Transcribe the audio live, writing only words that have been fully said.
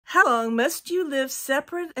How long must you live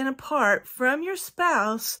separate and apart from your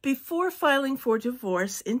spouse before filing for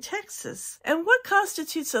divorce in Texas? And what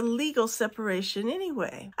constitutes a legal separation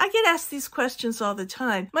anyway? I get asked these questions all the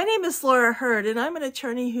time. My name is Laura Hurd, and I'm an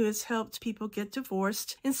attorney who has helped people get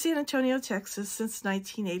divorced in San Antonio, Texas since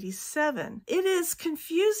 1987. It is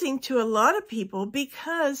confusing to a lot of people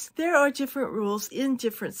because there are different rules in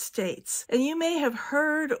different states. And you may have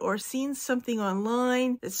heard or seen something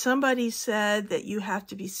online that somebody said that you have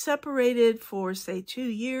to be separated for, say, 2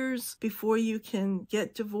 years before you can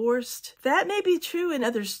get divorced. That may be true in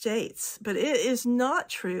other states, but it is not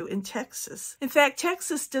true in Texas. In fact,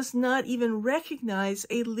 Texas does not even recognize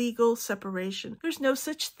a legal separation. There's no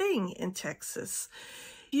such thing in Texas.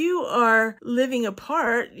 You are living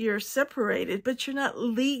apart, you're separated, but you're not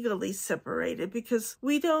legally separated because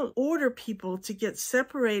we don't order people to get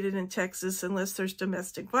separated in Texas unless there's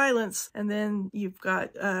domestic violence, and then you've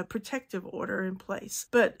got a protective order in place.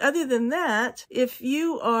 But other than that, if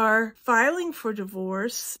you are filing for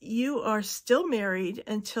divorce, you are still married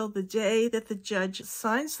until the day that the judge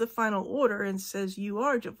signs the final order and says you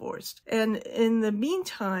are divorced. And in the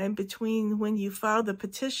meantime, between when you file the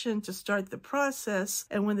petition to start the process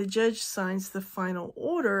and when the judge signs the final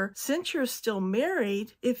order, since you're still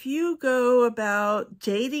married, if you go about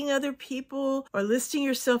dating other people or listing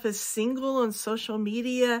yourself as single on social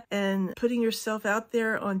media and putting yourself out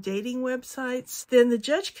there on dating websites, then the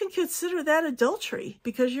judge can consider that adultery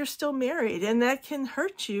because you're still married, and that can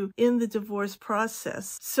hurt you in the divorce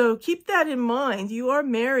process. So keep that in mind. You are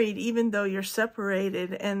married even though you're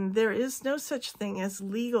separated, and there is no such thing as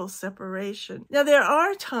legal separation. Now, there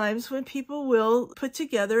are times when people will put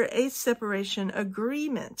together a separation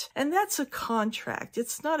agreement, and that's a contract.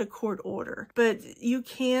 It's not a court order, but you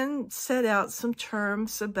can set out some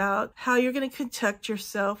terms about how you're going to conduct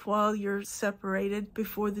yourself while you're separated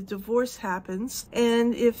before the divorce happens.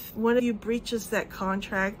 And if one of you breaches that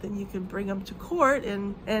contract, then you can bring them to court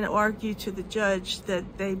and argue to the judge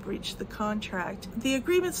that they breached the contract. The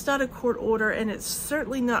agreement's not a court order, and it's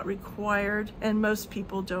certainly not required, and most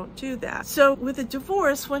people don't do that. So with a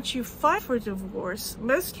divorce, once you file for divorce,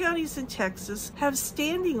 most counties in Texas have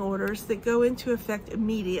standing orders that go into effect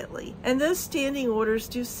immediately. And those standing orders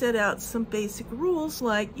do set out some basic rules,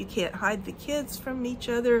 like you can't hide the kids from each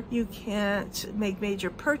other, you can't make major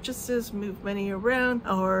purchases, move money around,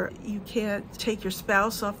 or you can't take your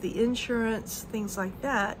spouse off the insurance, things like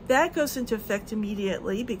that. That goes into effect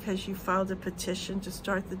immediately because you filed a petition to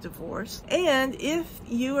start the divorce. And if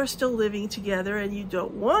you are still living together and you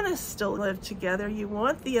don't want to still live together, you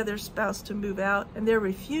want the other spouse to move out and they're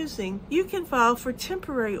refusing, you can file for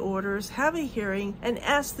temporary orders, have a hearing, and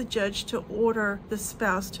ask the judge to order the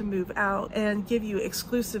spouse to move out and give you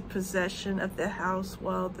exclusive possession of the house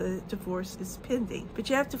while the divorce is pending. But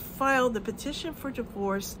you have to file the petition for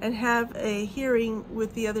divorce and have a hearing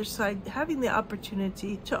with the other side, having the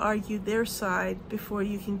opportunity to argue their side before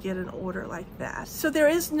you can get an order like that. So there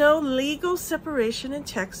is no legal separation in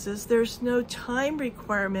Texas. There's no time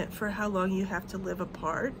requirement for how long you have to live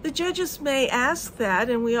apart. The judges may ask that,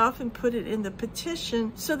 and we often put it in the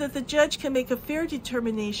petition so that the judge can make a fair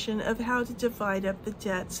determination of how to divide up the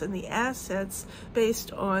debts and the assets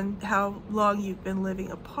based on how long you've been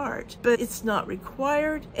living apart. But it's not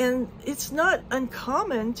required, and it's not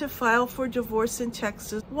uncommon to file for divorce in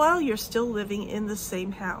Texas while you're still living in the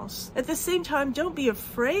same house. At the same time, don't be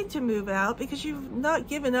afraid to move out because you've not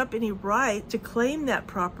given up any right to claim that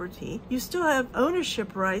property. You still have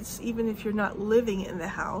ownership rights even if you're not living in the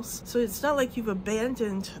house. So it's not like you've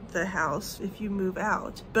abandoned the house if you move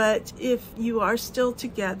out. But if you are still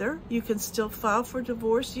together, you can still file for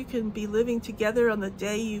divorce. You can be living together on the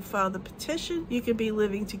day you file the petition. You can be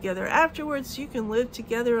living together afterwards. You can live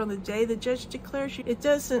together on the day the judge declares you. It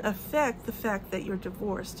doesn't affect the fact that you're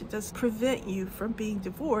divorced. It doesn't prevent you from being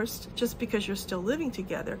divorced just because you're still living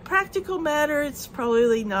together. Practical matter, it's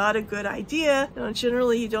probably not a good idea.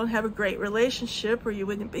 Generally, you don't have a great relationship or you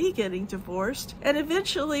wouldn't be getting divorced. And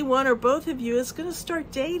eventually, one or both of you is going to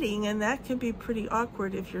start dating, and that can be pretty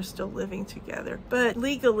awkward if you're still living together. But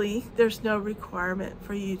legally, there's no requirement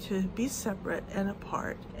for you to be separate and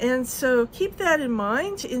apart. And so keep that in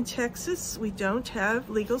mind. In Texas, we don't have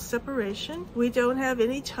legal separation. We don't have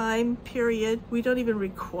any time period. We don't even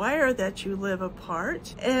require that you live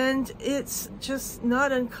apart. And it's just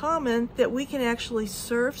not uncommon that we can actually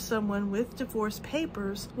serve someone with divorce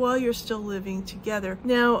papers while you're still living together.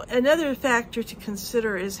 Now, another factor to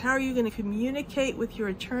consider is how are you going to communicate communicate with your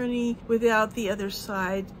attorney without the other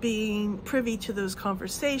side being privy to those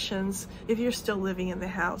conversations if you're still living in the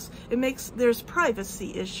house. There's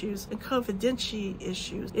privacy issues and confidentiality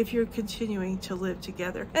issues if you're continuing to live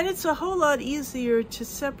together. And it's a whole lot easier to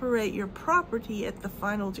separate your property at the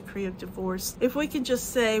final decree of divorce if we can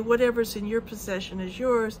just say whatever's in your possession is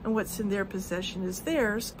yours and what's in their possession is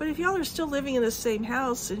theirs. But if y'all are still living in the same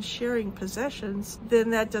house and sharing possessions,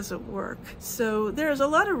 then that doesn't work. So there's a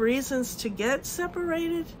lot of reasons to get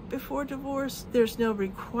separated before divorce. There's no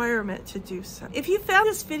requirement to do so. If you found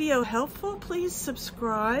this video helpful, please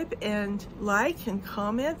subscribe and like and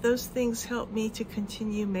comment. Those things help me to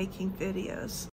continue making videos.